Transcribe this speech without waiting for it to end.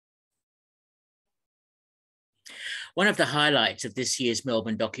One of the highlights of this year's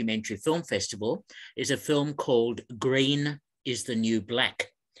Melbourne Documentary Film Festival is a film called Green is the New Black.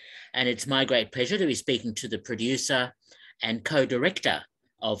 And it's my great pleasure to be speaking to the producer and co-director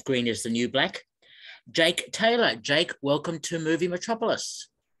of Green is the New Black, Jake Taylor. Jake, welcome to Movie Metropolis.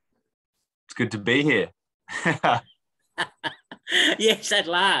 It's good to be here. Yes, at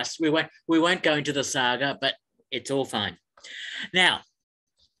last. We won't go into the saga, but it's all fine. Now,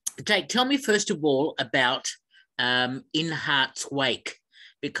 Jake, tell me first of all about In Heart's Wake,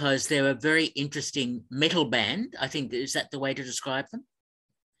 because they're a very interesting metal band. I think, is that the way to describe them?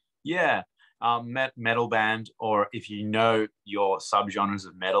 Yeah, metal band, or if you know your subgenres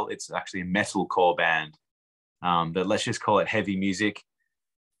of metal, it's actually a metalcore band. But let's just call it heavy music.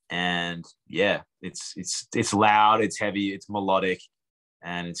 And yeah, it's loud, it's heavy, it's melodic,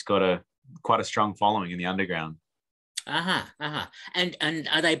 and it's got quite a strong following in the underground. And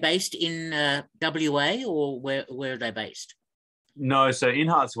are they based in WA, or where are they based? No, so In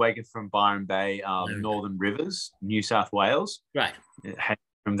Heart's Wake is from Byron Bay, Northern Rivers, New South Wales. Right.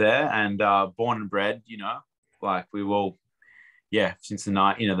 From there, and born and bred, like we will, since the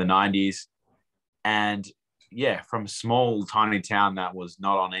 90s, and yeah, from a small tiny town that was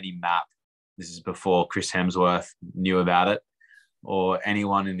not on any map. This is before Chris Hemsworth knew about it, or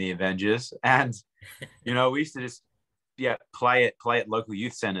anyone in the Avengers. And we used to just play at local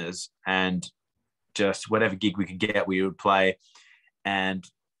youth centers, and just whatever gig we could get, we would play. And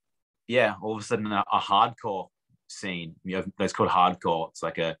all of a sudden a hardcore scene, that's called hardcore. It's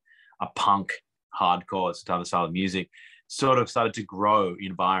like a punk hardcore. It's another style of music. Sort of started to grow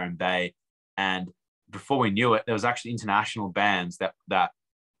in Byron Bay, and before we knew it, there was actually international bands that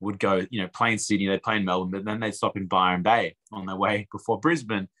would go, play in Sydney, they'd play in Melbourne, but then they'd stop in Byron Bay on their way before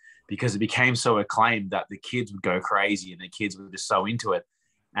Brisbane, because it became so acclaimed that the kids would go crazy, and the kids were just so into it,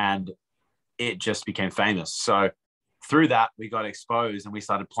 and it just became famous. So through that, we got exposed, and we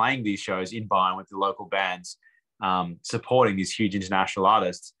started playing these shows in Byron with the local bands, supporting these huge international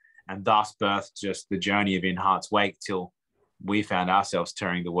artists, and thus birthed just the journey of In Heart's Wake till we found ourselves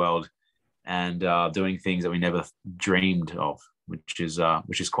touring the world and doing things that we never dreamed of, which is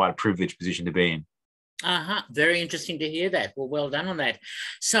quite a privileged position to be in. Very interesting to hear that. Well done on that.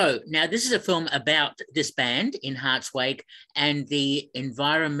 So now this is a film about this band, In Heart's Wake, and the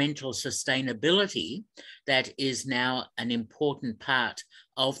environmental sustainability that is now an important part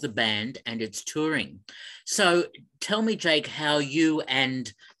of the band and its touring. So tell me, Jake, how you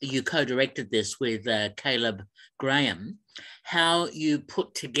co-directed this with Caleb Graham, how you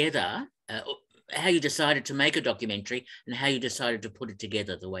put together, how you decided to make a documentary, and how you decided to put it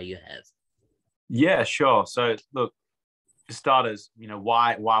together the way you have. Yeah, sure. So look, for starters,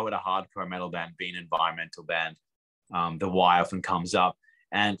 why would a hardcore metal band be an environmental band? The why often comes up.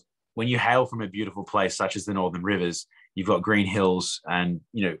 And when you hail from a beautiful place such as the Northern Rivers, you've got green hills and,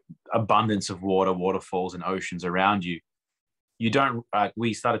 abundance of water, waterfalls and oceans around you.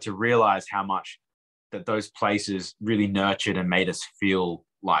 We started to realize how much that those places really nurtured and made us feel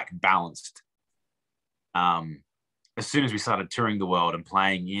like balanced. As soon as we started touring the world and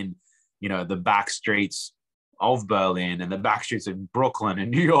playing in, the back streets of Berlin and the back streets of Brooklyn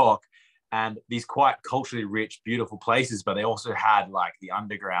and New York, and these quite culturally rich, beautiful places, but they also had like the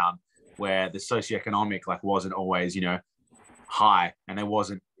underground where the socioeconomic wasn't always, high, and there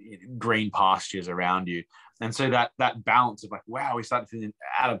wasn't green pastures around you. And so that balance of wow, we started feeling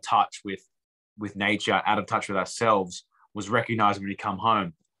out of touch with nature, out of touch with ourselves, was recognized when we come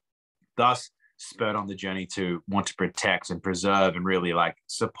home. Thus spurred on the journey to want to protect and preserve and really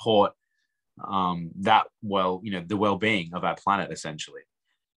support the well-being of our planet, essentially.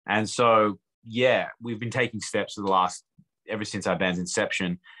 And so we've been taking steps ever since our band's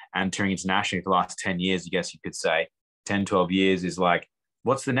inception and touring internationally for the last 10 years, I guess you could say. 10, 12 years is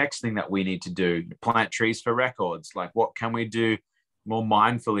what's the next thing that we need to do? Plant trees for records. What can we do more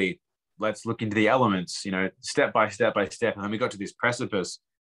mindfully? Let's look into the elements, step by step by step. And then we got to this precipice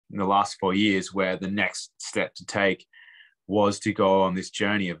in the last 4 years where the next step to take was to go on this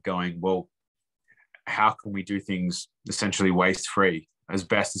journey of going, well, how can we do things essentially waste-free as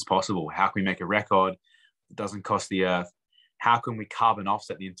best as possible? How can we make a record that doesn't cost the earth? How can we carbon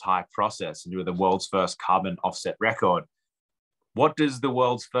offset the entire process and do the world's first carbon offset record? What does the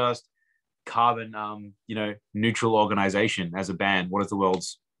world's first carbon, neutral organization as a band? What is the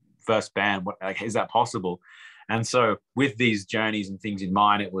world's first band? Is that possible? And so with these journeys and things in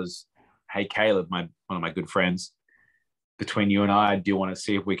mind, it was, hey, Caleb, one of my good friends, between you and I, do you want to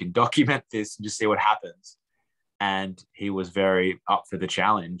see if we can document this and just see what happens? And he was very up for the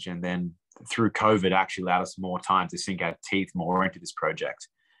challenge. And then through COVID, actually allowed us more time to sink our teeth more into this project.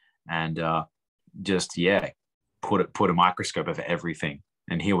 And put a microscope over everything.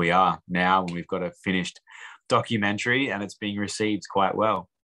 And here we are now, and we've got a finished documentary, and it's being received quite well.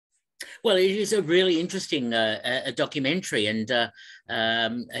 Well, it is a really interesting a documentary, and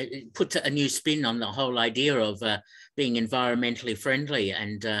it puts a new spin on the whole idea of being environmentally friendly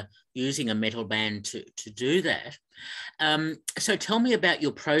and using a metal band to do that. So tell me about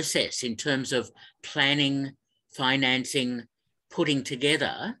your process in terms of planning, financing, putting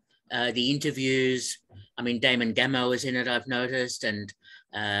together the interviews. I mean, Damon Gameau is in it, I've noticed, and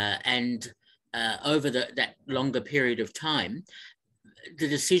over that longer period of time, the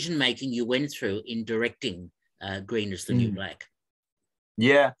decision making you went through in directing Green is the New Black.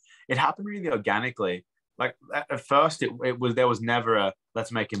 Yeah, it happened really organically. Like at first, there was never a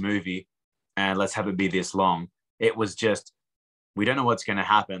let's make a movie and let's have it be this long. It was just, we don't know what's going to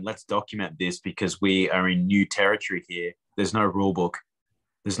happen. Let's document this because we are in new territory here. There's no rule book.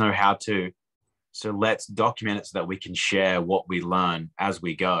 There's no how to. So let's document it so that we can share what we learn as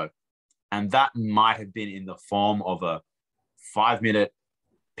we go. And that might have been in the form of a 5-minute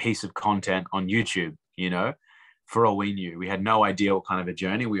piece of content on YouTube, for all we knew. We had no idea what kind of a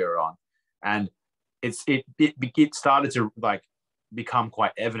journey we were on. And it started to like become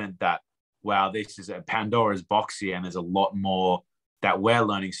quite evident that, wow, this is a Pandora's box here, and there's a lot more that we're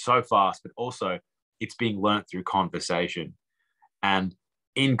learning so fast, but also it's being learned through conversation. And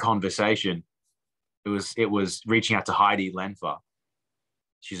in conversation, it was reaching out to Heidi Lenfer.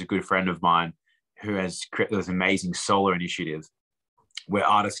 She's a good friend of mine who has created this amazing solar initiative where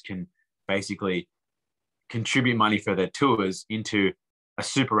artists can basically contribute money for their tours into a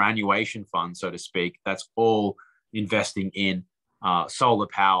superannuation fund, so to speak, that's all investing in solar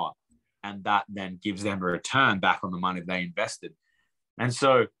power. And that then gives them a return back on the money they invested. And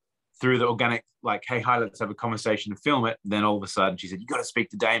so through the organic, like, hey, hi, let's have a conversation and film it. Then all of a sudden she said, you got to speak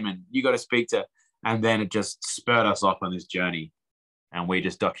to Damon. You got to speak to, and then it just spurred us off on this journey. And we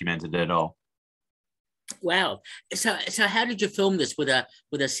just documented it all. Wow. So how did you film this, with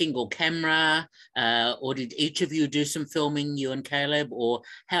a single camera, or did each of you do some filming, you and Caleb, or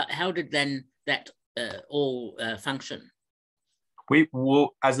how did then that all function?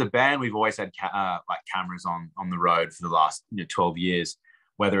 As a band, we've always had like cameras on the road for the last 12 years,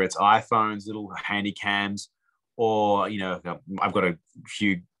 whether it's iPhones, little handy cams, or I've got a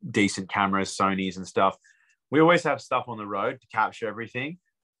few decent cameras, Sony's and stuff. We always have stuff on the road to capture everything.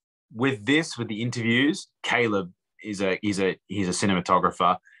 With the interviews, Caleb is a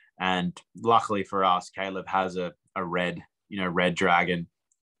cinematographer, and luckily for us, Caleb has a red Dragon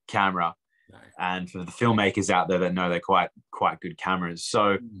camera. And for the filmmakers out there that know, they're quite good cameras.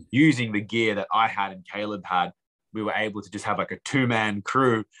 So using the gear that I had and Caleb had, we were able to just have like a 2-man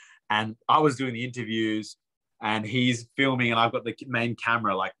crew. And I was doing the interviews and he's filming, and I've got the main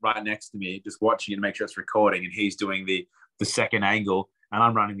camera like right next to me, just watching it to make sure it's recording. And he's doing the second angle, and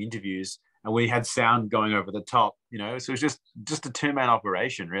I'm running the interviews. And we had sound going over the top, so it was just a 2-man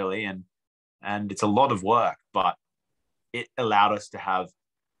operation really. And it's a lot of work, but it allowed us to have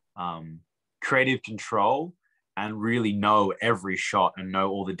creative control and really know every shot and know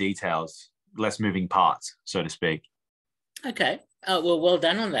all the details, less moving parts, so to speak. Okay. Oh, well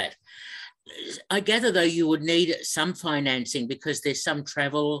done on that. I gather, though, you would need some financing because there's some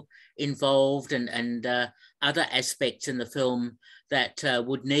travel involved and other aspects in the film that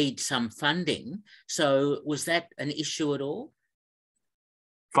would need some funding. So was that an issue at all?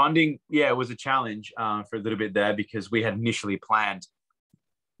 Funding, yeah, it was a challenge for a little bit there, because we had initially planned,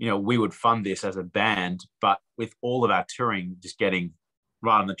 we would fund this as a band, but with all of our touring just getting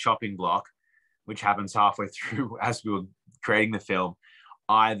right on the chopping block, which happens halfway through as we were creating the film,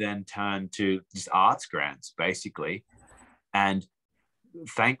 I then turned to just arts grants, basically. And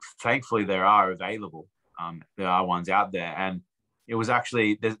thankfully, there are available. There are ones out there. And it was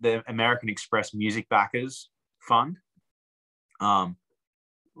actually the American Express Music Backers Fund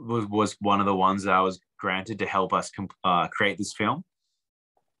was one of the ones that I was granted to help us create this film.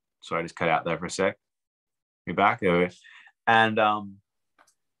 Sorry, I just cut out there for a sec. You're back. There we go. And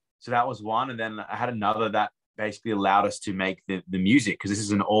so that was one. And then I had another that basically allowed us to make the music, because this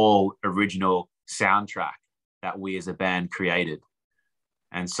is an all original soundtrack that we as a band created.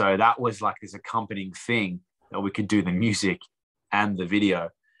 And so that was like this accompanying thing that we could do the music and the video.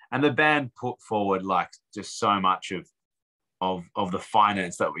 And the band put forward like just so much of the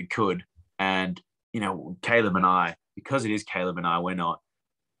finance that we could. And, Caleb and I, because it is Caleb and I, we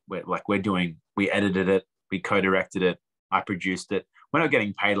edited it, we co-directed it, I produced it. We're not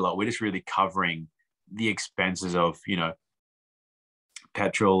getting paid a lot. We're just really covering the expenses of,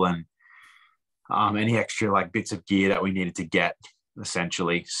 petrol and any extra like bits of gear that we needed to get,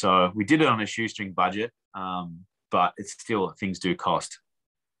 essentially. So we did it on a shoestring budget. but it's still, things do cost.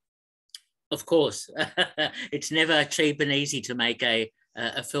 Of course, it's never cheap and easy to make a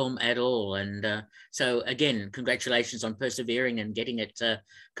film at all. And so again, congratulations on persevering and getting it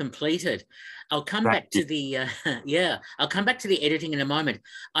completed. I'll come back to the I'll come back to the editing in a moment.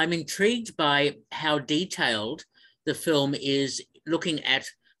 I'm intrigued by how detailed the film is, looking at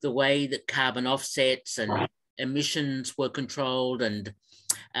the way that carbon offsets and emissions were controlled, and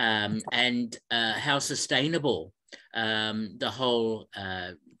how sustainable the whole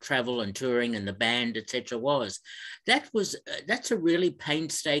travel and touring and the band, etc., was. That's a really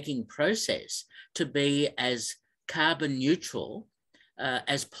painstaking process to be as carbon neutral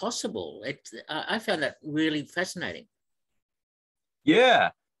as possible. I found that really fascinating.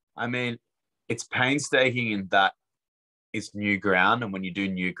 Yeah, I mean, it's painstaking in that it's new ground, and when you do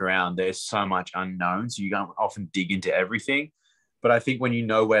new ground, there's so much unknown, so you don't often dig into everything. But I think when you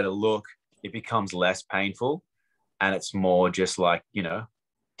know where to look, it becomes less painful, and it's more just like,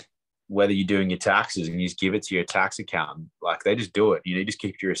 whether you're doing your taxes and you just give it to your tax accountant, like they just do it. You just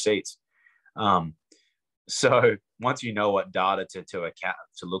keep your receipts. So once you know what data to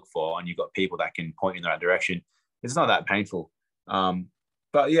look for, and you've got people that can point you in the right direction, it's not that painful.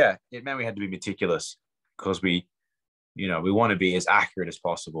 But yeah, it meant we had to be meticulous, because we want to be as accurate as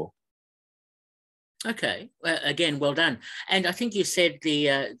possible. Okay, well, again, well done. And I think you said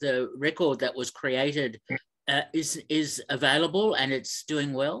the record that was created is available and it's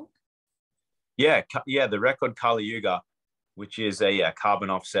doing well. Yeah, the record Kali Yuga, which is a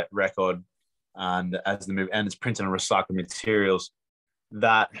carbon offset record, and it's printed on recycled materials.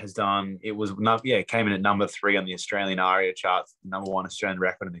 That has done. It came in at number 3 on the Australian ARIA charts, number 1 Australian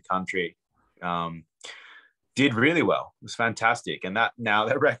record in the country. Did really well. It was fantastic, and that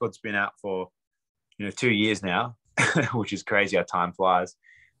record's been out for 2 years now, which is crazy how time flies.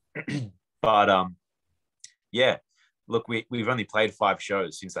 But yeah. Look, we've only played 5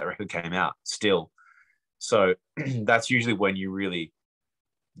 shows since that record came out still. So that's usually when you really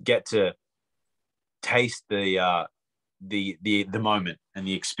get to taste the moment and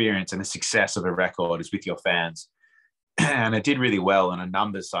the experience and the success of a record is with your fans. And it did really well on a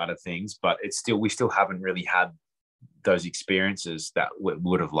numbers side of things, but we still haven't really had those experiences that we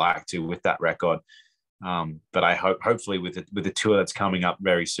would have liked to with that record. But I hopefully with the tour that's coming up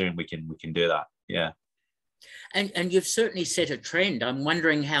very soon, we can do that. Yeah. And you've certainly set a trend. I'm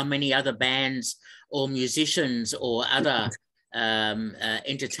wondering how many other bands or musicians or other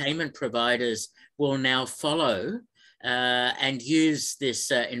entertainment providers will now follow and use this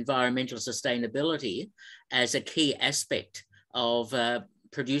environmental sustainability as a key aspect of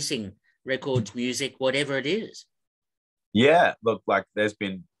producing records, music, whatever it is. Yeah, look, like there's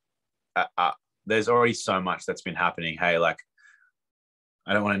already so much that's been happening. Hey, like,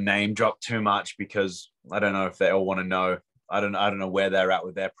 I don't want to name drop too much because I don't know if they all want to know. I don't know where they're at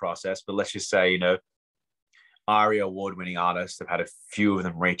with their process, but let's just say, ARIA award-winning artists, have had a few of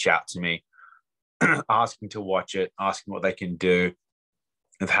them reach out to me asking to watch it, asking what they can do.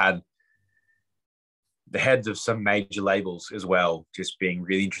 I've had the heads of some major labels as well just being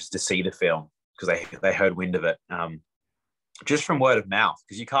really interested to see the film because they heard wind of it, just from word of mouth,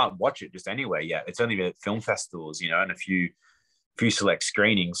 because you can't watch it just anywhere yet. It's only at film festivals, and a few select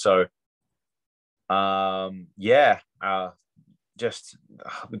screenings. So just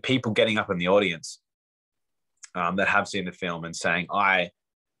the people getting up in the audience that have seen the film and saying, I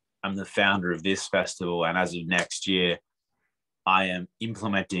am the founder of this festival, and as of next year I am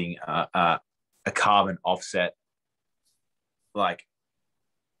implementing a carbon offset, like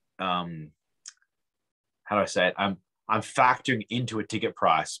how do I say it, I'm factoring into a ticket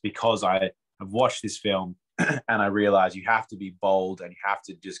price because I have watched this film and I realize you have to be bold and you have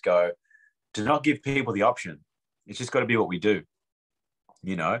to just go to not give people the option. It's just got to be what we do.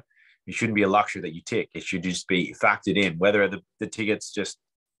 It shouldn't be a luxury that you tick. It should just be factored in, whether the tickets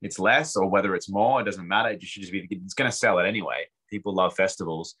it's less or whether it's more, it doesn't matter. It should just be, it's going to sell it anyway. People love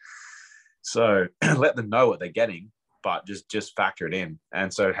festivals. So let them know what they're getting, but just factor it in.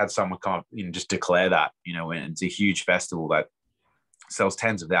 And so had someone come up, just declare that, and it's a huge festival that sells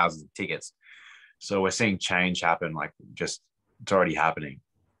tens of thousands of tickets. So we're seeing change happen, it's already happening.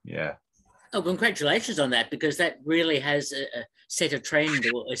 Yeah. Oh, congratulations on that, because that really has set a trend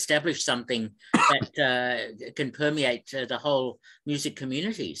or established something that can permeate the whole music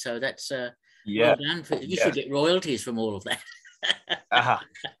community. So that's well done. You should get royalties from all of that.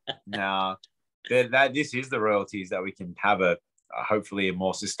 No, this is the royalties that we can have hopefully a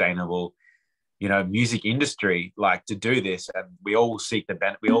more sustainable, music industry, to do this. And we all seek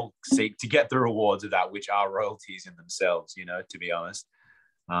to get the rewards of that, which are royalties in themselves, to be honest.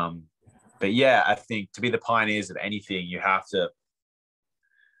 But yeah, I think to be the pioneers of anything, you've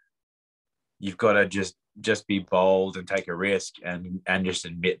got to just be bold and take a risk and just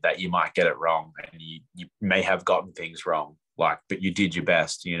admit that you might get it wrong, and you may have gotten things wrong, but you did your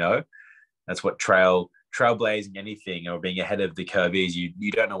best. That's what trailblazing anything or being ahead of the curve is.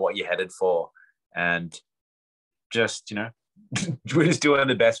 You don't know what you're headed for, and just we're just doing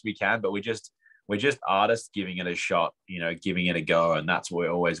the best we can, but we're just artists giving it a shot, giving it a go. And that's what we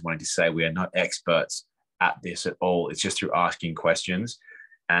always wanted to say. We are not experts at this at all. It's just through asking questions,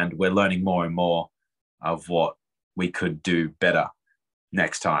 and we're learning more and more of what we could do better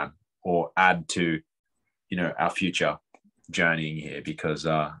next time or add to, our future journeying here, because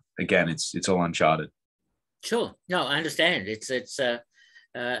again, it's all uncharted. Sure. No, I understand. It's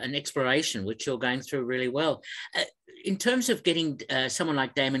an exploration which you're going through really well. In terms of getting someone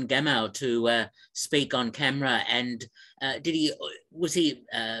like Damon Gameau to speak on camera, and was he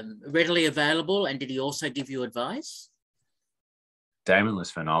readily available, and did he also give you advice? Damon was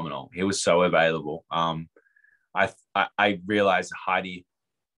phenomenal. He was so available. I realized Heidi,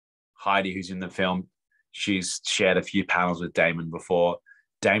 who's in the film, she's shared a few panels with Damon before.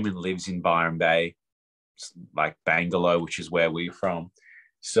 Damon lives in Byron Bay, like Bangalore, which is where we're from.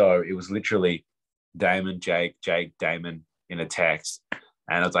 So it was literally Damon, Jake, Damon in a text.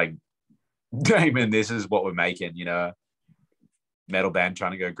 And I was like, Damon, this is what we're making, metal band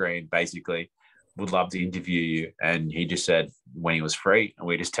trying to go green, basically. Would love to interview you. And he just said when he was free, and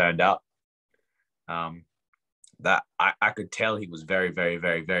we just turned up. That I could tell he was very, very,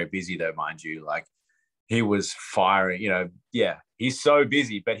 very, very busy though, mind you. Like, he was firing, he's so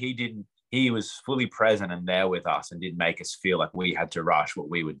busy, but he was fully present and there with us, and didn't make us feel like we had to rush what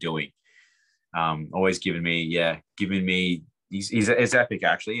we were doing. Always giving me, he's epic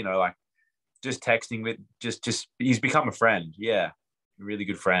actually, just texting with, just he's become a friend. Yeah. A really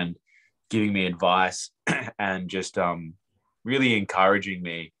good friend, giving me advice and just really encouraging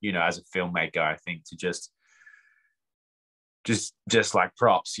me, as a filmmaker. I think to just like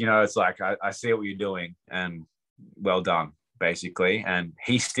props, it's like, I see what you're doing and well done, basically. And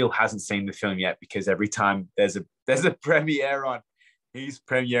he still hasn't seen the film yet, because every time there's a premiere on, he's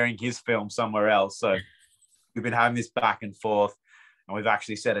premiering his film somewhere else. So we've been having this back and forth, and we've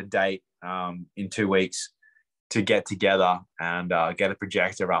actually set a date in 2 weeks to get together and get a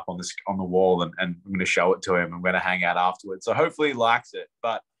projector up on the wall, and I'm going to show it to him. I'm going to hang out afterwards. So hopefully he likes it.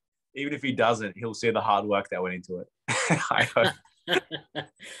 But even if he doesn't, he'll see the hard work that went into it. I hope.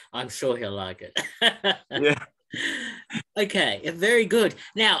 I'm sure he'll like it. Yeah. Okay, very good.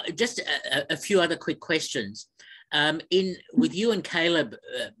 Now, just a few other quick questions. With you and Caleb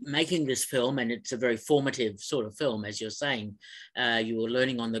making this film, and it's a very formative sort of film, as you're saying, you were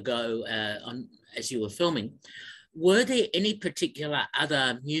learning on the go as you were filming. Were there any particular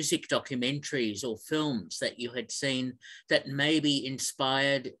other music documentaries or films that you had seen that maybe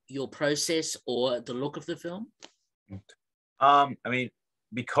inspired your process or the look of the film? I mean,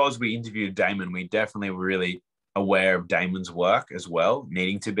 because we interviewed Damon, we definitely were really aware of Damon's work as well,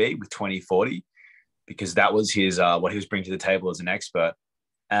 needing to be with 2040, because that was his what he was bringing to the table as an expert.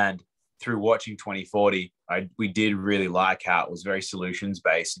 And through watching 2040, we did really like how it was very solutions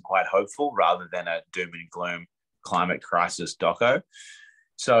based and quite hopeful, rather than a doom and gloom climate crisis doco.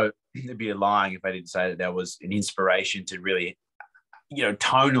 So it'd be lying if I didn't say that there was an inspiration to really,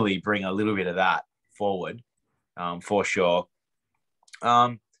 tonally bring a little bit of that forward, for sure.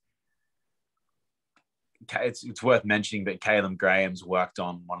 It's worth mentioning that Caleb Graham's worked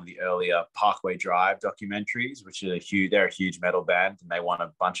on one of the earlier Parkway Drive documentaries, which is they're a huge metal band, and they won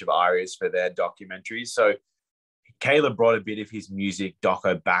a bunch of ARIAs for their documentaries. So Caleb brought a bit of his music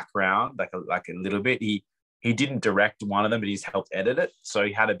doco background, like a little bit. He didn't direct one of them, but he's helped edit it. So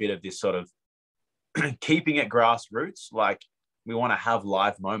he had a bit of this sort of keeping it grassroots, like we want to have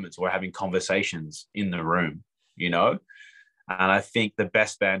live moments or having conversations in the room, And I think the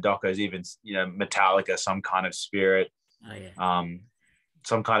best band docos, even Metallica, Some Kind of Spirit, Some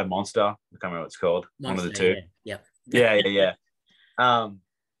Kind of Monster. I can't remember what it's called. Monster, one of the two. Yeah.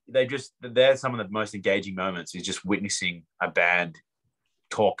 They're some of the most engaging moments. Is just witnessing a band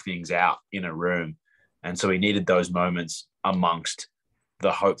talk things out in a room, and so we needed those moments amongst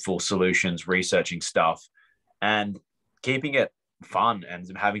the hopeful solutions, researching stuff, and keeping it fun and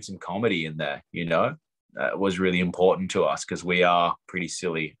having some comedy in there. Was really important to us, because we are pretty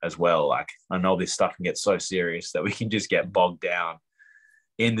silly as well. Like, I know this stuff can get so serious that we can just get bogged down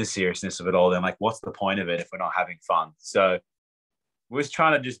in the seriousness of it all. Then, like, what's the point of it if we're not having fun? So we're just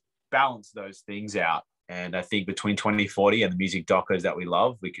trying to just balance those things out. And I think between 2040 and the music docos that we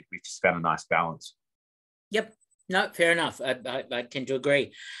love, we just found a nice balance. Yep. No, fair enough. I tend to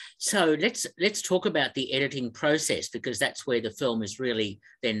agree. So let's talk about the editing process, because that's where the film is really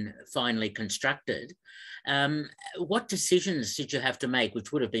then finally constructed. What decisions did you have to make,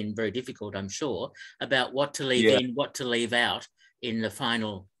 which would have been very difficult, I'm sure, about what to leave in, what to leave out in the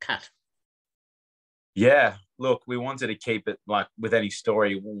final cut? Yeah, look, we wanted to keep it, like with any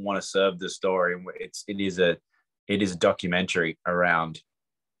story, we want to serve the story, and it is a documentary around,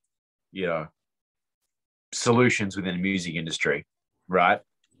 you know, solutions within the music industry, right?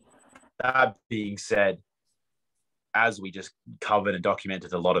 That being said, as we just covered and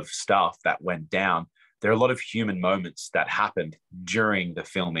documented a lot of stuff that went down, there are a lot of human moments that happened during the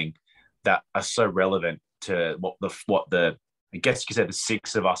filming that are so relevant to what the I guess you could say the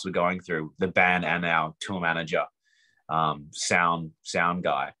six of us were going through, the band and our tour manager, sound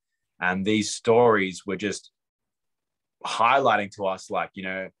guy. And these stories were just highlighting to us, like, you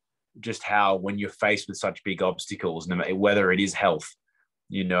know, just how when you're faced with such big obstacles, no matter whether it is health,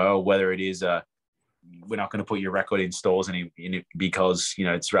 you know, whether it is we're not going to put your record in stores because, you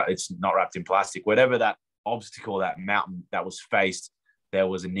know, it's not wrapped in plastic, whatever that obstacle, that mountain that was faced, there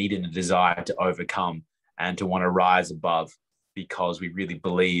was a need and a desire to overcome and to want to rise above, because we really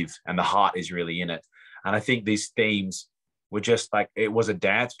believe and the heart is really in it. And I think these themes were just like, it was a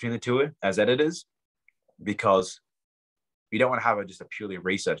dance between the two as editors, because we don't want to have just a purely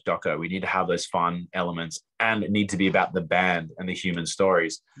research doco. We need to have those fun elements, and it need to be about the band and the human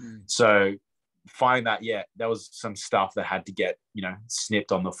stories. So finding that, yeah, there was some stuff that had to get, you know,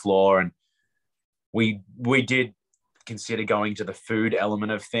 snipped on the floor. And we did consider going to the food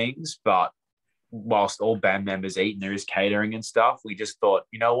element of things, but whilst all band members eat and there is catering and stuff, we just thought,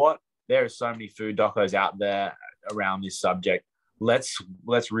 you know what, there are so many food docos out there around this subject. Let's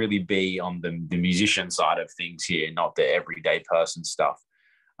really be on the musician side of things here, not the everyday person stuff.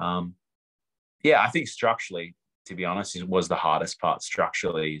 Yeah, I think structurally, to be honest, it was the hardest part.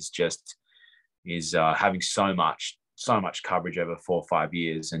 Structurally is having so much coverage over 4 or 5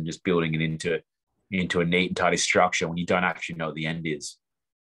 years and just building it into a neat and tidy structure when you don't actually know what the end is.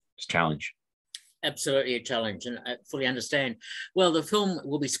 It's a challenge. Absolutely a challenge, and I fully understand. Well, the film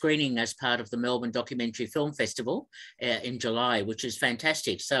will be screening as part of the Melbourne Documentary Film Festival in July, which is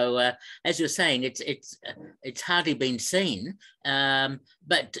fantastic. So, as you're saying, it's hardly been seen,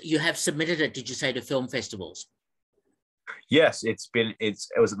 but you have submitted it, did you say, to film festivals? Yes, it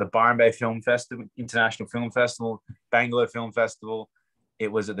was at the Byron Bay Film Festival, International Film Festival, Bangalore Film Festival.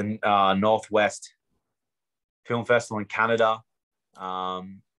 It was at the Northwest Film Festival in Canada.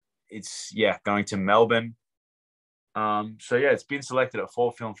 It's going to Melbourne. So yeah, it's been selected at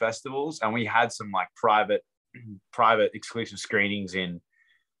 4 film festivals, and we had some like private exclusive screenings in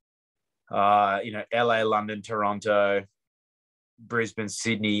LA, London, Toronto, Brisbane,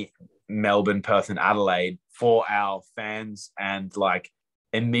 Sydney, Melbourne, Perth, and Adelaide for our fans and like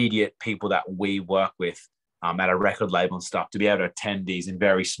immediate people that we work with at a record label and stuff, to be able to attend these in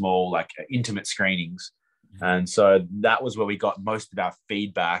very small, like intimate screenings. And so that was where we got most of our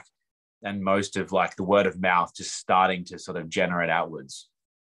feedback and most of like the word of mouth just starting to sort of generate outwards.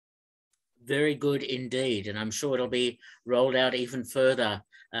 Very good indeed. And I'm sure it'll be rolled out even further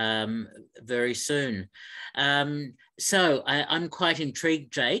very soon. So I'm quite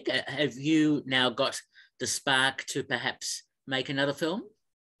intrigued, Jake. Have you now got the spark to perhaps make another film?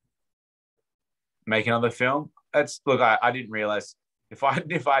 Make another film? Look, I didn't realize if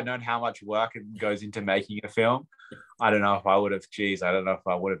I'd known how much work it goes into making a film, I don't know if I would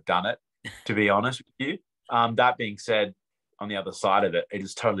have done it, to be honest with you. That being said, on the other side of it, it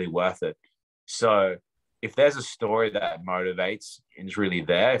is totally worth it. So if there's a story that motivates and is really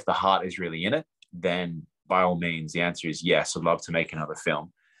there, if the heart is really in it, then by all means, the answer is yes, I'd love to make another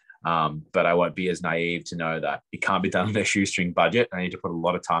film. But I won't be as naive to know that it can't be done on a shoestring budget. I need to put a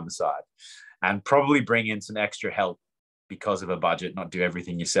lot of time aside and probably bring in some extra help because of a budget, not do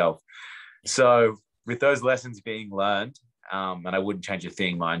everything yourself. So with those lessons being learned, and I wouldn't change a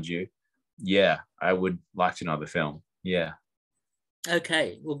thing, mind you, yeah, I would like to know the film. Yeah.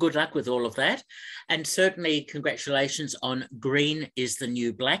 Okay, well, good luck with all of that. And certainly congratulations on Green is the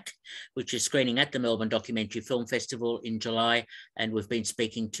New Black, which is screening at the Melbourne Documentary Film Festival in July. And we've been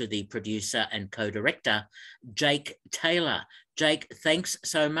speaking to the producer and co-director, Jake Taylor. Jake, thanks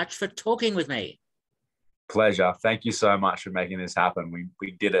so much for talking with me. Pleasure. Thank you so much for making this happen.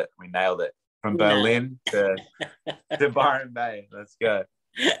 We did it. We nailed it. From Berlin to Byron Bay. Let's go.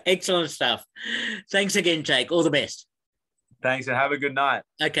 Excellent stuff. Thanks again, Jake. All the best. Thanks, and have a good night.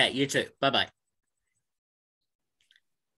 Okay, you too. Bye-bye.